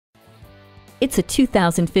It's a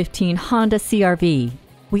 2015 Honda CR-V.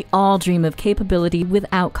 We all dream of capability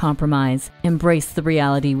without compromise. Embrace the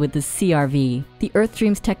reality with the CR-V. The Earth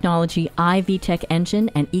Dreams technology i-VTEC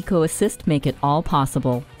engine and Eco Assist make it all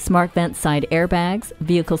possible. Smart vent side airbags,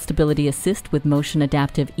 vehicle stability assist with motion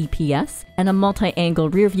adaptive EPS, and a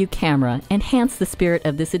multi-angle rear view camera enhance the spirit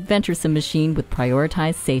of this adventuresome machine with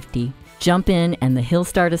prioritized safety. Jump in and the Hill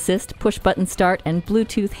Start Assist, push button start, and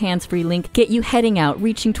Bluetooth hands-free link get you heading out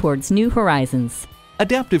reaching towards new horizons.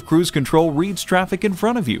 Adaptive Cruise Control reads traffic in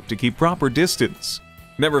front of you to keep proper distance.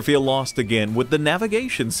 Never feel lost again with the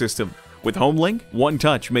navigation system. With HomeLink, one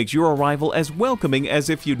touch makes your arrival as welcoming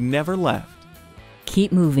as if you'd never left.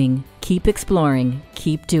 Keep moving, keep exploring,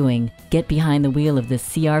 keep doing. Get behind the wheel of the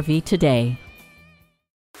CR-V today.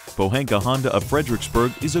 Pohanka Honda of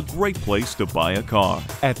Fredericksburg is a great place to buy a car.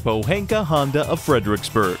 At Pohanka Honda of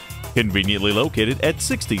Fredericksburg, conveniently located at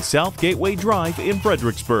 60 South Gateway Drive in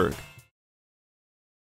Fredericksburg.